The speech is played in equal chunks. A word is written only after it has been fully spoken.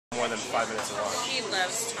more than 5 minutes to watch. He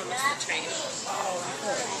loves Thomas the Train. Oh,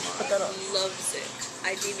 yeah. Put that up. Loves it.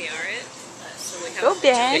 I DVR it. So we have Go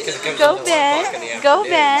Ben. Because it comes Go on at 1 Ben. o'clock in the Go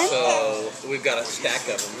afternoon, Ben. So we've got a stack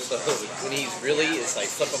of them. So when he's really, it's like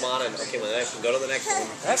flip them on and okay, well, the next one, go to the next one.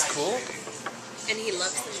 That's cool. And he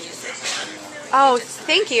loves the music. Oh,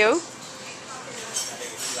 thank you.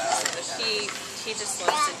 He just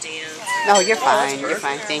loves to dance. No, you're fine. You're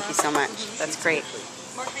fine. Thank you so much. That's great.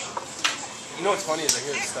 You know what's funny is I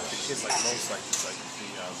hear the stuff the kids like most, like it's like the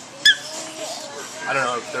I don't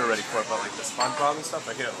know if they're ready for it, but like the SpongeBob and stuff,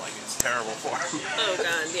 I hear like it's terrible for them. Oh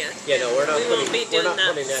God, yeah. Yeah, no, we're not We won't be putting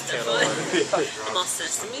doing that stuff channel on. I'm all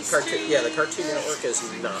Sesame Cartoon, Street. yeah, the Cartoon Network is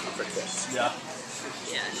not for kids. Yeah.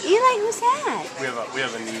 Yeah. Eli, who's that? We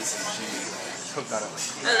have a niece and she hooked on it.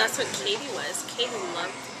 Oh, that's what Katie was. Katie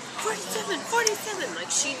loved 47, 47.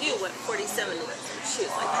 Like she knew what 47 was. She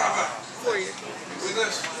was like 4 years old.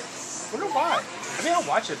 I wonder why. I mean, I'll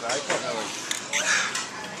watch it, but I can't really.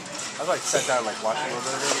 I've like sat down and like watched a little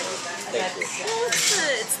bit of it. Thank you. Well,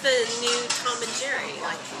 it's the new Tom and Jerry.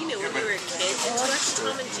 Like, you know, when you were a kid, did you watch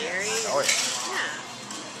Tom and Jerry? Oh yeah. Yeah.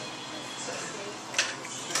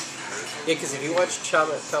 Yeah, because if you watch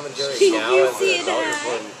Tom and Jerry You now as see an adult, that?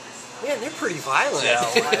 you're going, man, they're pretty violent. Yeah.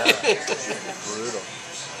 Brutal.